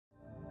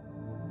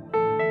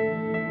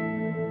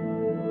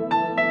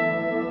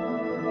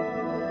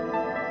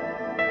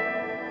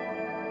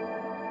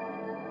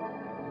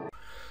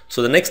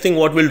So the next thing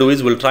what we'll do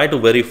is we'll try to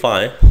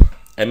verify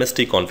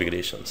MST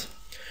configurations.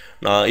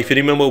 Now if you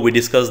remember, we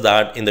discussed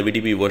that in the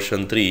VTP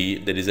version 3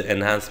 there is an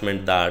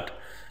enhancement that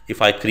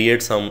if I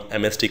create some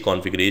MST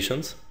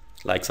configurations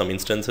like some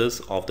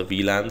instances of the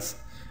VLANs,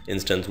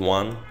 instance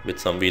 1 with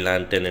some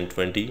VLAN 10 and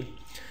 20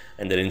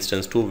 and then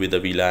instance 2 with the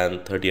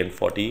VLAN 30 and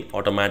 40,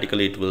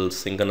 automatically it will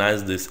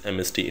synchronize this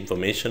MST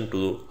information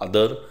to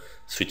other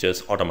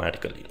switches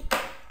automatically.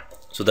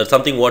 So that's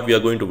something what we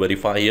are going to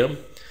verify here.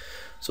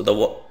 So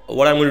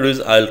what I'm going to do is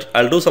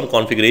I'll do some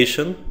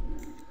configuration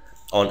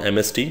on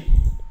MST.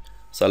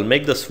 So I'll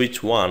make the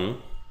switch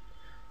 1.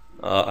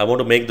 I want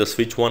to make the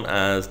switch 1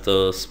 as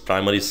the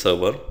primary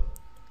server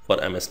for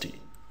MST.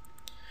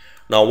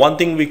 Now one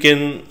thing we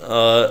can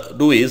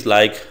do is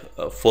like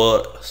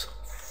for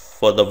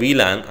the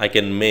VLAN I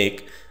can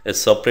make a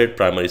separate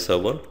primary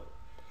server.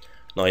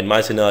 Now in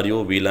my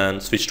scenario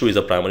VLAN switch 2 is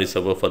a primary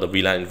server for the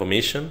VLAN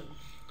information,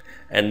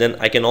 and then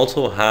I can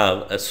also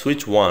have a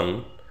switch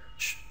 1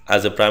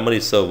 as a primary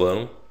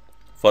server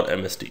for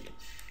MST.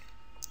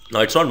 Now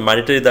it's not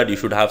mandatory that you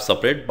should have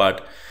separate,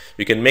 but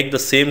you can make the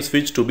same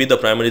switch to be the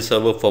primary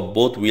server for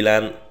both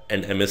VLAN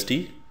and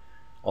MST,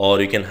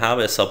 or you can have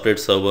a separate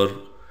server,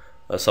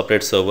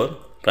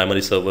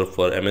 primary server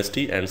for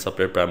MST and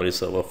separate primary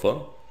server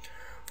for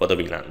the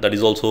VLAN. That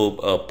is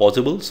also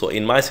possible. So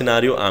in my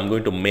scenario I'm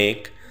going to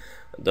make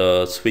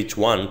the switch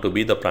 1 to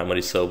be the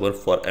primary server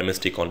for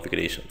MST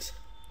configurations,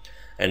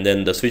 and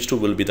then the switch 2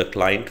 will be the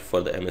client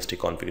for the MST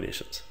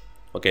configurations.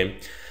 Okay,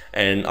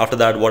 and after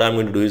that what I'm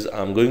going to do is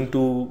I'm going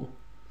to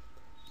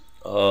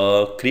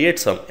create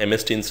some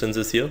MST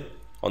instances here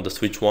on the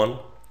switch 1.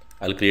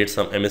 I'll create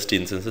some MST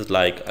instances,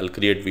 like I'll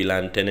create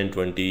VLAN 10 and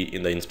 20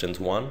 in the instance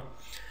 1,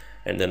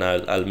 and then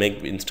I'll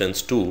make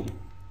instance 2.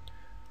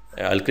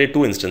 I'll create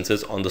 2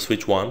 instances on the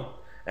switch 1,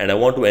 and I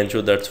want to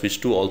ensure that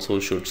switch 2 also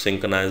should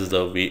synchronize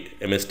the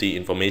MST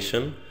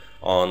information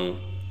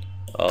on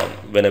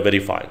when I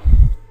verify.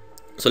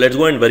 So let's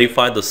go and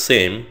verify the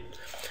same.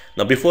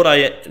 Now before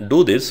I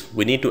do this,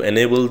 we need to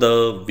enable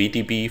the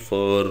VTP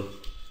for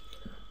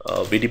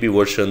VTP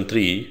version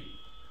 3.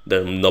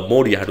 The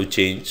mode you have to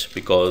change,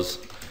 because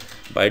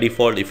by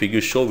default if you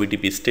show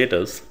VTP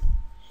status,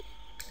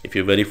 if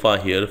you verify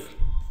here,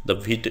 the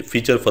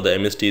feature for the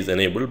MST is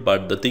enabled,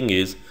 but the thing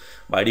is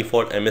by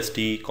default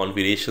MST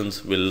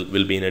configurations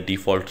will be in a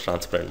default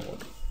transparent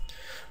mode.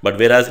 But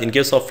whereas in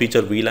case of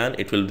feature VLAN,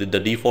 it will the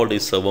default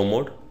is server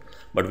mode,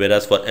 but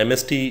whereas for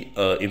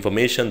MST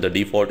information the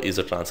default is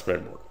a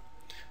transparent mode.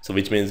 So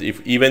which means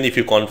even if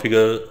you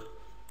configure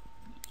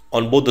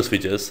on both the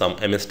switches some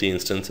MST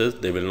instances,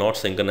 they will not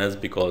synchronize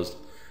because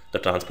the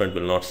transparent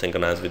will not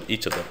synchronize with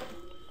each other.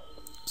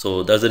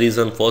 So that's the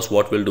reason. First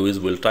what we'll do is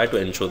we'll try to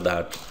ensure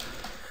that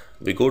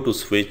we go to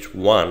switch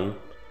 1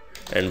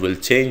 and we'll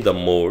change the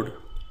mode.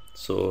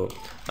 So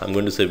I'm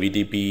going to say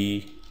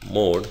VTP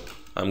mode.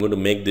 I'm going to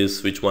make this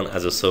switch 1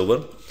 as a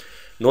server.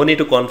 No need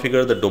to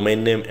configure the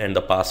domain name and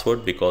the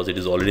password because it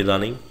is already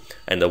running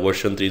and the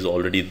version 3 is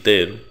already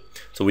there.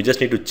 So we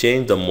just need to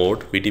change the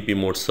mode, VTP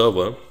mode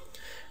server,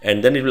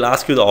 and then it will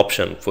ask you the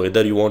option for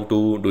whether you want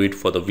to do it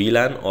for the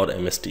VLAN or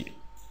MST.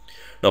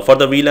 Now for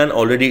the VLAN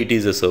already it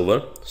is a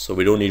server, so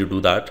we don't need to do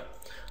that.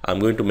 I'm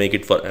going to make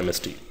it for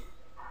MST.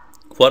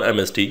 For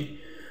MST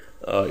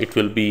it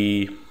will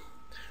be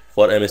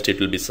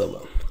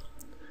server.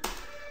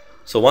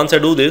 So once I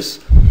do this,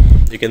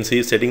 you can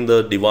see setting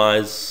the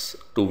device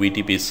to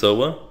VTP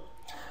server,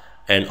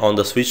 and on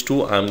the switch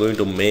 2 I'm going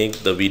to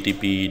make the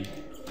VTP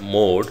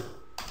mode,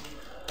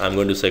 I'm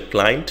going to say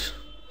client,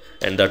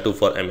 and that too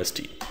for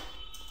MST.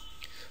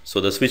 So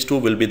the switch 2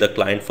 will be the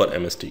client for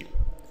MST,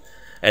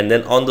 and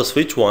then on the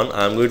switch 1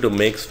 I'm going to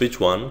make switch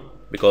 1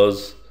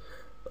 because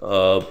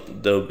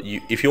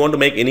if you want to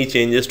make any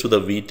changes to the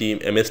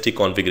MST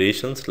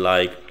configurations,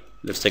 like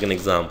let's take an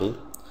example,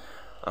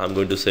 I'm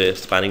going to say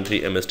spanning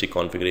tree MST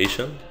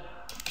configuration,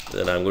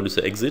 then I'm going to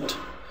say exit.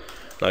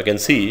 Now I can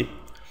see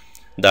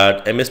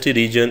that MST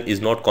region is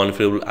not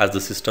configurable as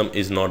the system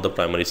is not the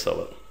primary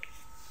server.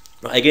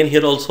 Now again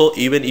here also,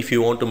 even if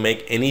you want to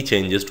make any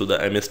changes to the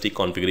MST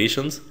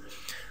configurations,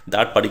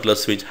 that particular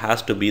switch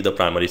has to be the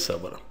primary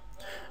server,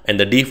 and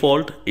the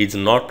default is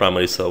not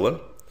primary server,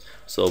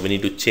 so we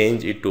need to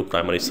change it to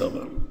primary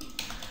server.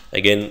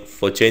 Again,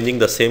 for changing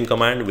the same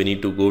command we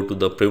need to go to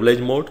the privilege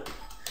mode,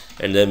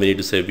 and then we need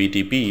to say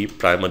VTP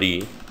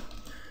primary,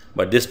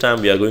 but this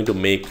time we are going to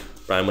make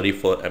primary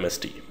for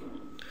MST.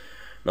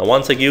 Now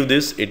once I give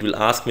this, it will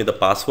ask me the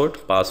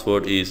password.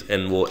 Password is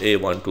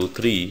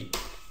NOA123,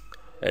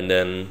 and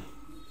then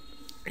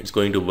it's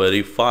going to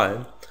verify,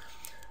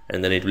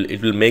 and then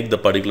it will make the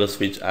particular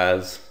switch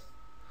as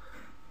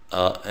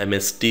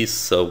MST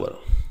server,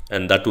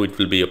 and that too it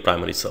will be a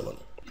primary server.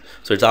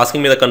 So it's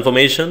asking me the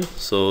confirmation,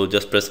 so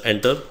just press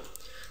enter.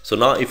 So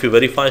now if you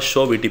verify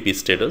show VTP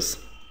status,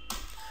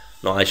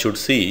 now I should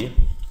see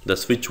the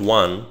switch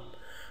 1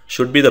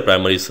 should be the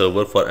primary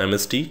server for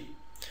MST,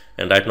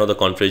 and right now the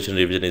configuration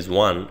revision is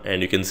 1,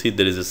 and you can see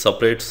there is a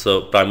separate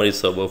primary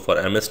server for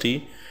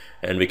MST,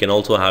 and we can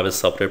also have a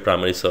separate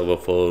primary server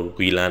for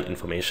VLAN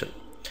information.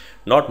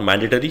 Not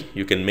mandatory,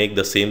 you can make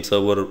the same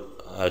server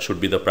should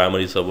be the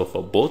primary server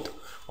for both,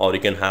 or you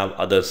can have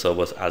other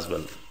servers as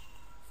well.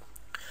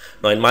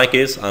 Now in my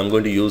case, I'm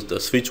going to use the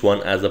switch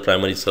 1 as the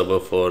primary server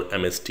for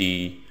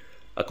MST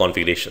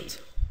configurations.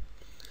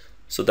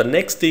 So the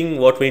next thing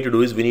what we need to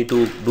do is we need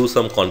to do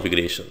some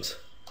configurations.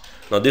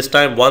 Now this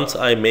time, once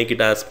I make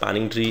it as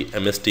spanning tree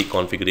MST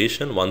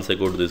configuration, once I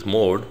go to this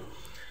mode,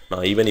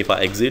 now even if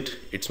I exit,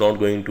 it's not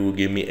going to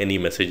give me any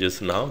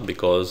messages now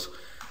because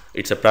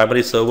it's a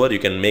primary server. You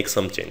can make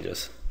some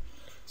changes.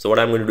 So what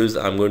I'm going to do is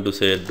I'm going to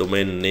say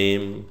domain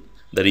name,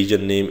 the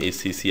region name is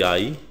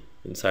CCIE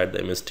inside the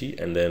MST,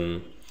 and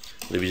then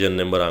the region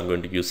number I'm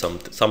going to use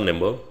some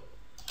number,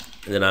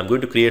 and then I'm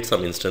going to create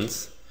some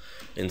instance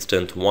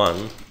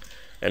 1,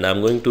 and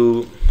I'm going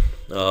to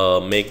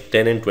make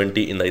 10 and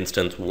 20 in the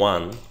instance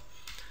 1,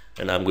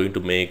 and I'm going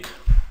to make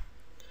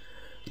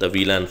the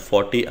VLAN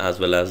 40 as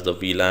well as the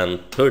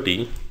VLAN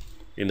 30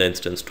 in the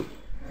instance 2.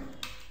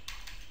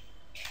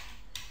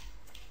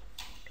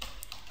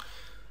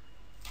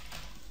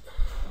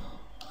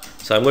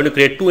 So I'm going to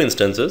create 2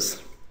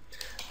 instances,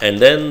 and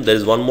then there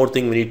is one more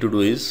thing we need to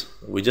do is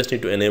we just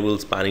need to enable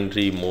spanning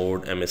tree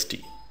mode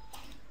MST.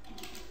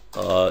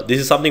 This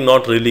is something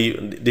not really,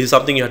 this is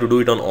something you have to do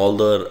it on all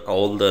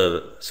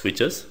the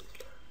switches.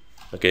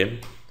 Okay,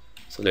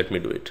 so let me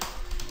do it.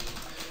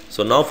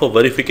 So now for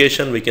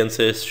verification, we can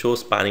say show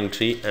spanning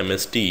tree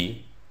MST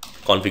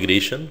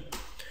configuration.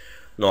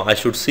 Now I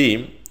should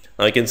see,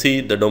 now I can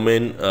see the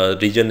domain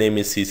region name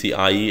is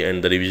CCIE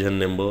and the revision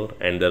number,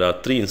 and there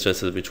are 3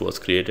 instances which was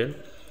created.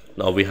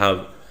 Now we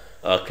have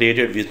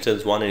created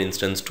instance 1 and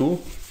instance 2,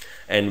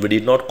 and we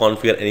did not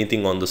configure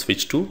anything on the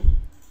switch 2,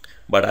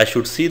 but I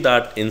should see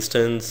that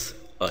instance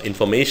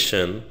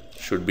information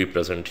should be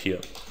present here.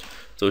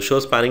 So show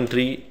spanning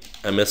tree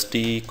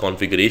MST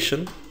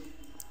configuration.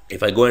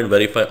 If I go and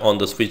verify on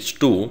the switch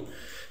 2,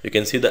 you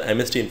can see the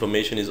MST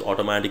information is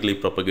automatically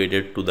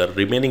propagated to the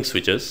remaining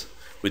switches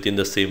within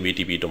the same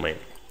VTP domain.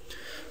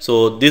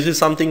 So this is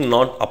something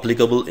not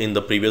applicable in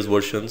the previous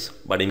versions,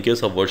 but in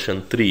case of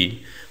version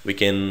 3, we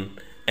can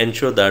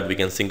ensure that we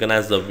can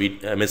synchronize the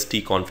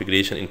MST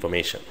configuration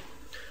information.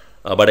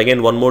 But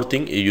again, one more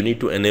thing, you need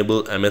to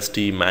enable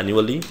MST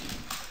manually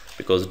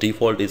because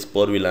default is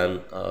per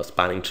VLAN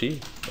spanning tree,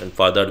 and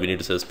for that we need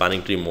to say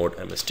spanning tree mode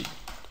MST.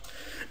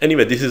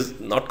 Anyway, this is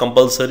not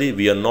compulsory.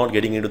 We are not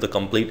getting into the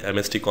complete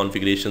MST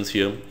configurations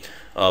here.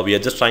 We are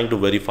just trying to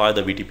verify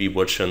the VTP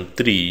version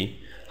 3,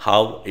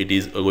 how it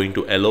is going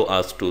to allow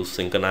us to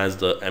synchronize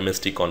the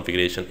MST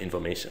configuration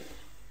information.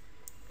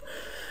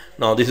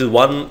 Now this is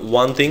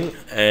one thing,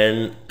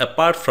 and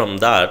apart from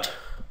that,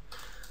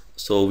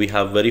 so we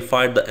have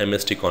verified the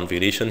MST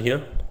configuration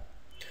here.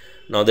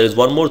 Now there is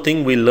one more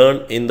thing we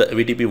learned in the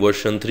VTP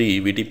version 3.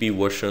 VTP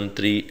version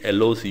 3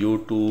 allows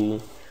you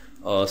to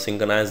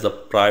synchronize the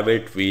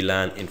private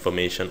VLAN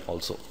information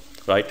also,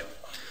 right?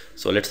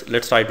 So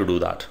let's try to do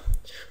that.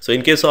 So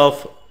in case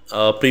of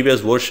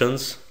previous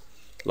versions,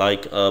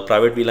 like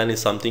private VLAN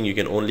is something you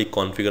can only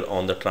configure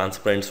on the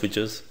transparent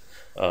switches.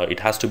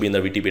 It has to be in the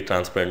VTP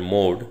transparent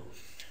mode,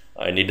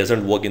 and it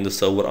doesn't work in the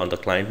server on the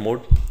client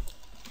mode.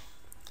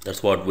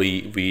 That's what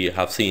we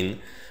have seen,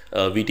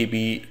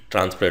 VTP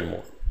transparent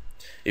mode.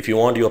 If you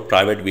want your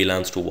private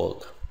VLANs to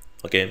work,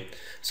 okay,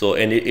 so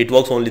and it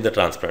works only the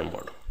transparent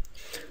mode.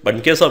 But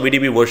in case of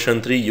VTP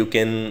version 3, you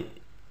can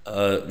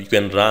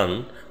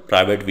run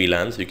private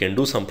VLANs. You can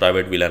do some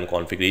private VLAN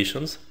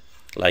configurations,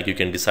 like you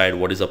can decide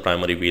what is a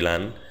primary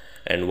VLAN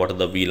and what are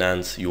the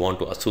VLANs you want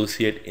to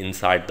associate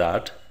inside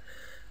that,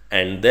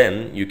 and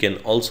then you can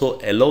also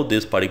allow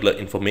this particular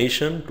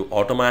information to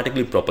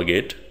automatically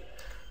propagate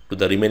to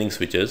the remaining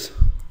switches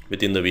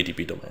within the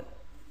VTP domain.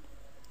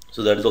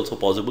 So that is also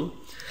possible.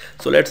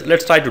 So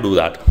let's try to do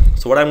that.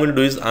 So what I'm going to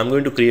do is I'm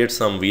going to create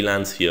some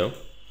VLANs here.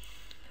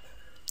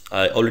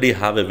 I already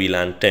have a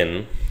VLAN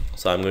 10,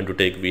 so I'm going to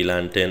take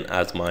VLAN 10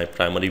 as my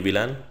primary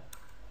VLAN.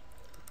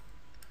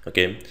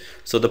 Okay,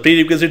 so the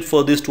prerequisite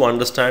for this to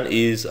understand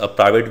is a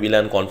private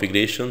VLAN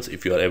configurations,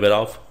 if you are aware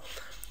of.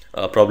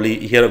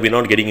 Probably here we're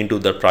not getting into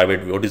the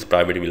what is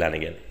private VLAN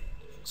again.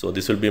 So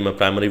this will be my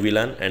primary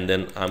VLAN, and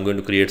then I'm going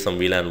to create some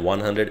VLAN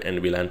 100 and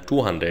VLAN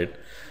 200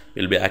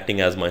 will be acting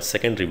as my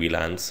secondary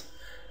VLANs,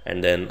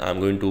 and then I'm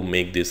going to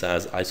make this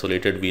as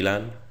isolated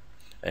VLAN,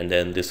 and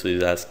then this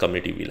is as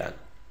community VLAN.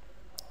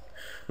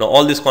 Now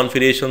all these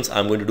configurations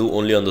I'm going to do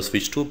only on the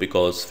switch 2,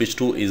 because switch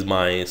 2 is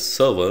my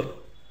server,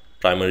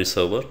 primary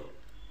server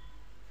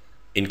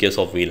in case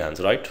of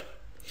VLANs, right?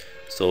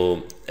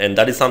 So, and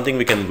that is something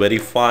we can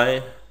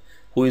verify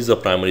who is the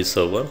primary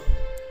server.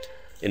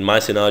 In my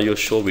scenario,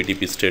 show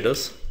VTP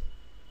status.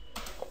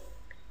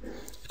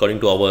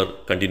 According to our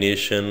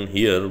continuation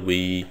here,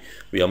 we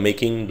are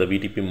making the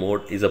VTP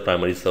mode is a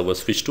primary server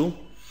switch 2.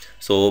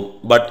 So,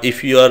 but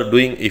if you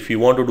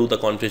want to do the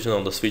configuration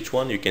on the switch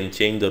 1, you can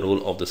change the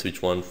role of the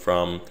switch 1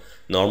 from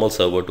normal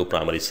server to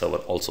primary server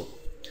also.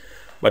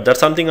 But that's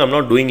something I'm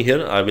not doing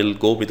here. I will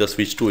go with the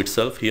switch 2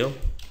 itself here.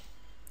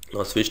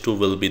 Now switch 2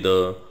 will be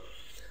the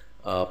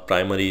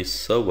primary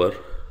server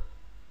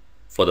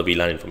for the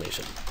VLAN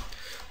information.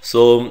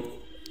 So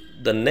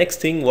the next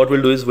thing what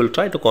we'll do is we'll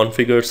try to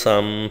configure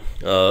some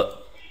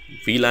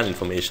VLAN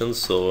information.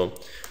 So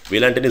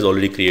VLAN 10 is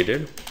already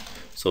created,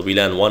 so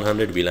VLAN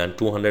 100, VLAN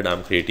 200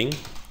 I'm creating,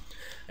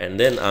 and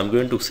then I'm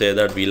going to say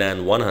that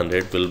VLAN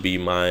 100 will be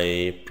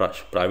my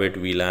private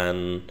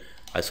VLAN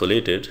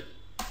isolated,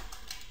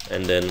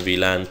 and then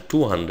VLAN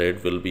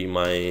 200 will be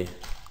my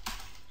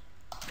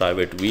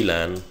private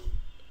VLAN.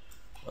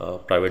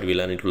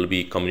 It will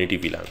be community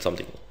VLAN,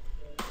 something.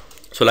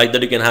 So like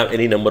that you can have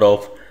any number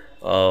of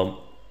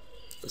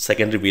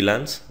secondary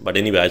VLANs, but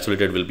anyway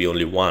isolated will be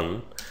only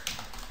one.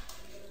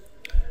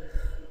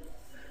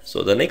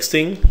 So the next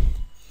thing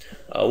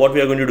what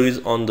we are going to do is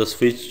on the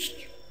switch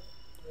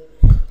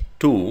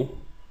 2,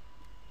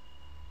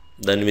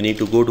 then we need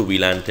to go to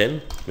VLAN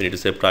 10, we need to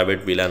say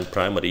private VLAN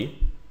primary,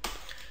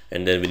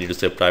 and then we need to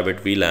say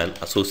private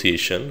VLAN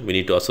association. We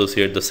need to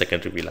associate the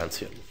secondary VLANs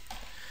here.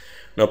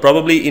 Now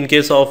probably in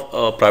case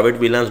of private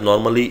VLANs,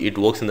 normally it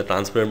works in the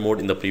transparent mode.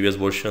 In the previous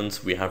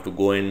versions we have to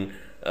go and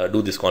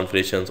do these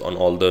configurations on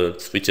all the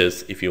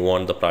switches if you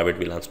want the private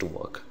VLANs to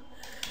work.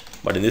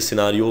 But in this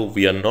scenario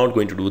we are not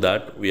going to do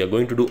that. We are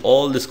going to do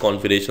all these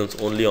configurations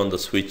only on the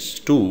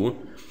switch 2,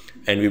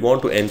 and we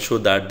want to ensure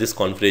that this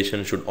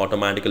configuration should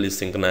automatically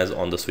synchronize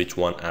on the switch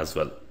 1 as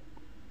well.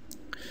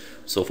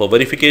 So for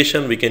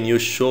verification we can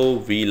use show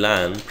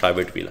VLAN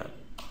private VLAN.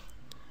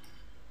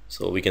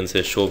 So we can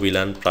say show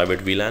VLAN private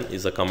VLAN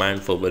is a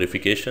command for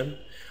verification.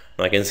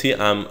 Now I can see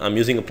I'm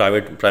using a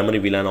primary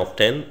VLAN of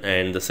 10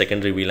 and the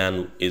secondary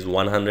VLAN is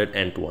 100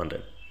 and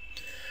 200.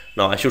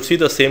 Now I should see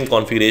the same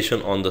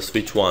configuration on the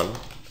switch 1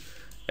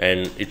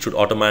 and it should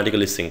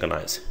automatically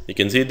synchronize. You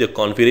can see the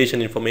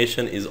configuration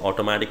information is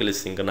automatically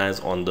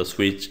synchronized on the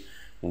switch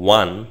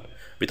 1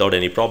 without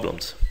any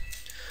problems.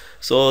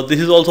 So this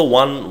is also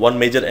one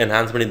major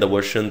enhancement in the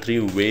version 3,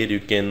 where you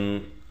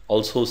can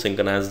also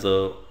synchronize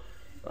the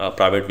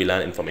private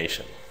VLAN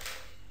information.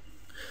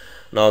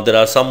 Now there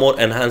are some more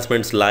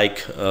enhancements,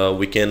 like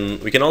we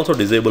can also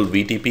disable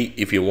VTP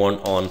if you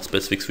want on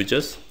specific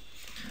switches.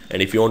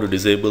 And if you want to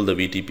disable the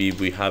VTP,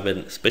 we have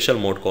a special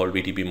mode called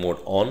VTP mode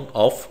on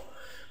off.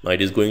 Now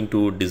it is going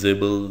to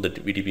disable the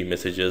VTP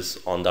messages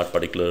on that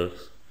particular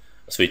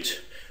switch.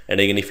 And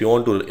again, if you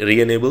want to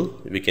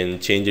re-enable, we can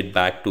change it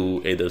back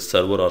to either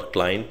server or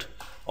client.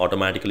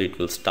 Automatically it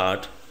will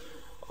start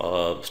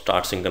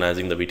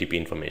synchronizing the VTP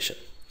information.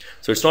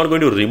 So it's not going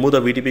to remove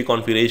the VTP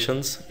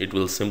configurations, it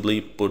will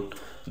simply put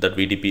that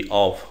VTP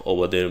off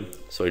over there.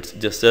 So it's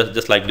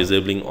just like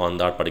disabling on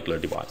that particular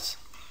device.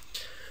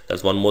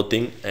 That's one more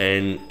thing.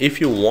 And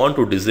if you want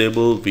to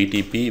disable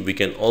VTP, we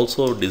can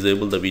also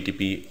disable the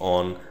VTP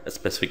on a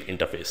specific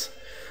interface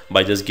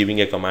by just giving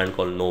a command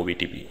called no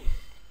VTP.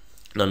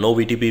 Now no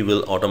VTP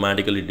will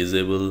automatically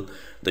disable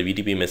the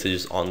VTP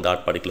messages on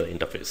that particular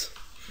interface.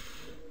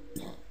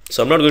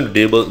 So I'm not going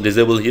to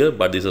disable here,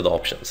 but these are the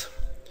options.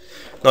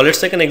 Now let's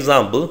take an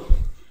example.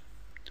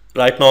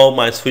 Right now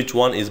my switch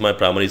 1 is my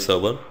primary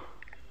server.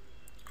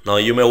 Now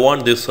you may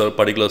want this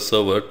particular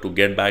server to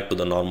get back to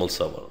the normal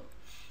server,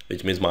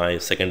 which means my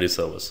secondary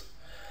servers.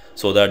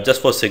 So that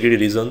just for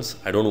security reasons,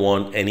 I don't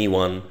want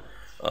anyone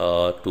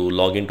to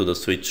log into the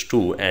switch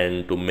 2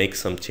 and to make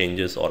some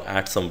changes or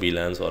add some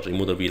VLANs or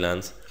remove the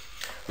VLANs.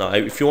 Now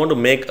if you want to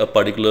make a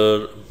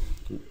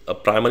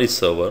primary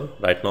server,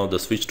 right now the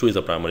switch 2 is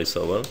a primary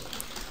server.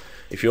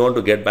 If you want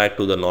to get back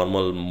to the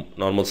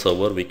normal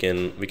server, we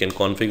can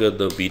configure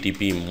the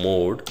VTP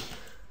mode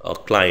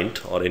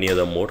client or any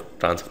other mode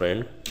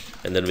transparent,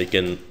 and then we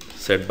can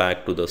set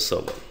back to the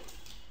server.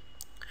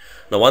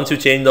 Now once you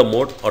change the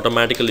mode,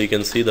 automatically you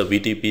can see the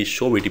VTP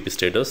show VTP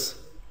status.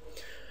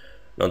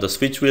 Now the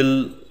switch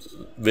will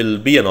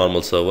be a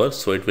normal server,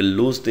 so it will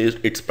lose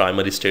its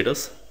primary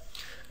status.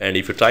 And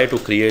if you try to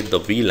create the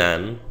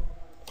VLAN,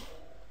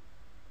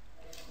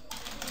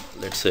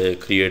 let's say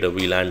create a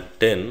VLAN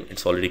 10,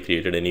 it's already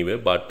created anyway,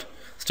 but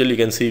still you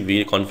can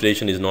see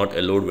configuration is not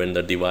allowed when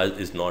the device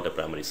is not a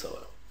primary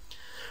server.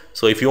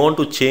 So if you want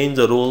to change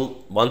the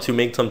role, once you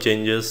make some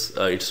changes,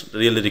 it's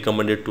really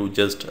recommended to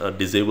just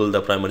disable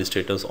the primary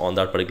status on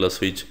that particular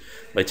switch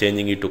by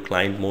changing it to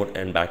client mode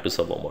and back to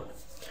server mode.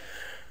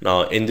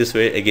 Now in this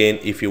way, again,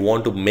 if you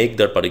want to make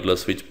that particular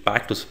switch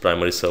back to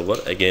primary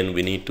server, again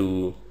we need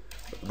to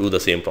do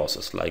the same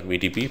process, like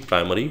VTP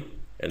primary,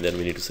 and then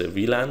we need to say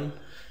VLAN,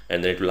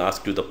 and then it will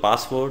ask you the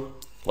password.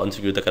 Once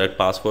you give the correct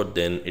password,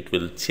 then it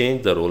will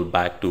change the role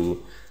back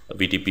to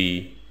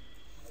VTP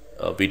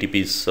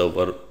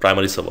server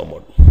primary server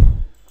mode.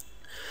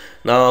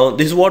 Now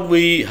this is what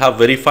we have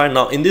verified.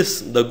 Now in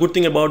this, the good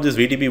thing about this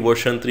VTP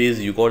version 3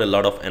 is you got a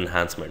lot of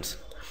enhancements.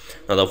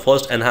 Now the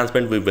first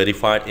enhancement we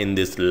verified in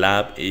this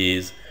lab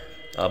is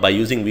by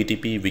using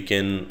VTP we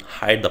can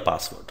hide the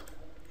password.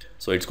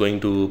 So it's going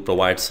to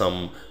provide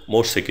some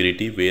more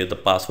security where the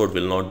password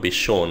will not be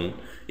shown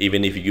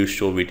even if you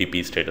show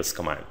VTP status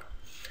command.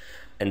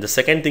 And the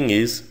second thing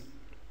is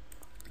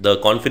the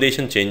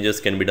configuration changes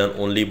can be done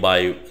only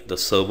by the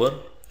server,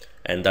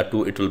 and that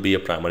too it will be a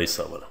primary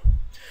server.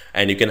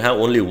 And you can have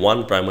only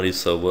one primary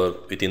server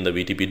within the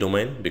VTP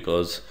domain,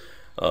 because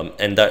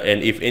And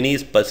if any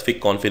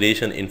specific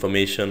configuration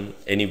information,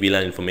 any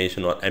VLAN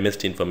information or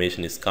MST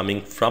information is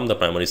coming from the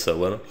primary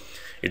server,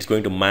 it's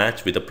going to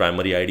match with the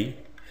primary ID.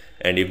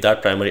 And if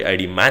that primary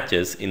ID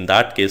matches, in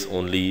that case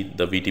only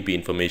the VTP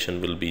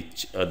information will be,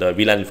 the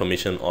VLAN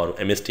information or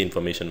MST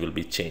information will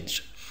be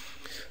changed.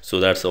 So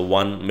that's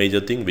one major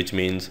thing, which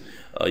means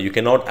you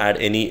cannot add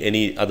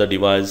any other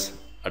device,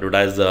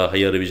 advertise the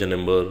higher revision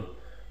number,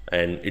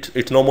 and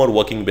it's no more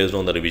working based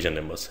on the revision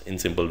numbers, in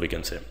simple we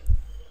can say.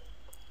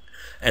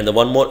 And the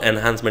one more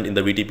enhancement in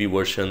the VTP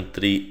version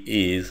 3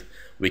 is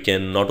we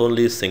can not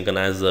only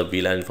synchronize the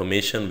VLAN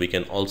information, we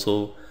can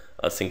also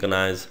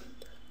synchronize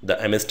the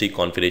MST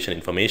configuration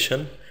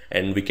information,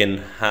 and we can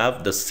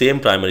have the same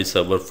primary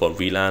server for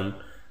VLAN,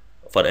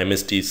 for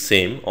MST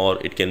same,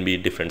 or it can be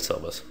different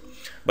servers.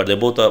 But they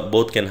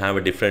both can have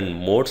a different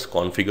modes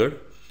configured,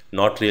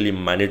 not really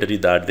mandatory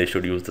that they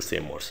should use the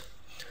same modes.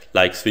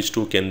 Like switch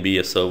 2 can be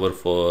a server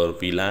for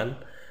VLAN,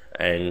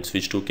 and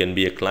switch 2 can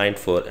be a client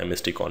for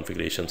MST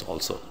configurations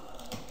also.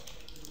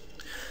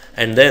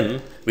 And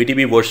then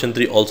VTP version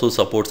 3 also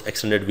supports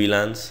extended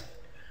VLANs.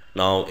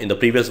 Now in the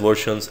previous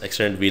versions,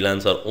 extended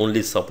VLANs are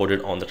only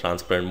supported on the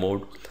transparent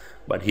mode,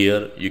 but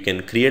here you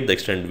can create the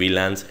extended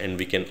VLANs, and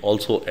we can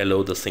also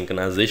allow the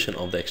synchronization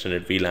of the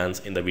extended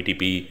VLANs in the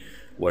VTP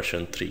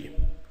version 3.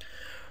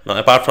 Now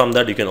apart from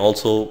that, you can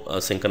also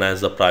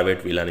synchronize the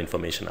private VLAN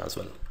information as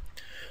well.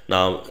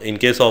 Now in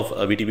case of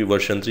VTP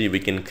version 3, we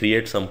can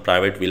create some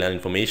private VLAN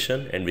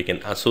information, and we can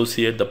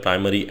associate the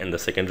primary and the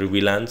secondary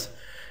VLANs,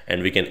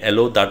 and we can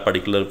allow that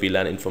particular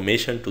VLAN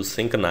information to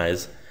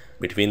synchronize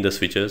between the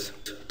switches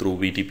through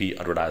VTP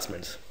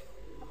advertisements.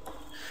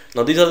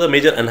 Now these are the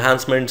major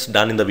enhancements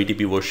done in the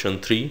VTP version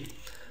 3,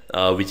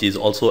 which is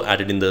also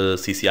added in the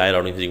CCIE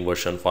Routing Switching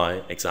version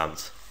 5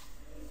 exams.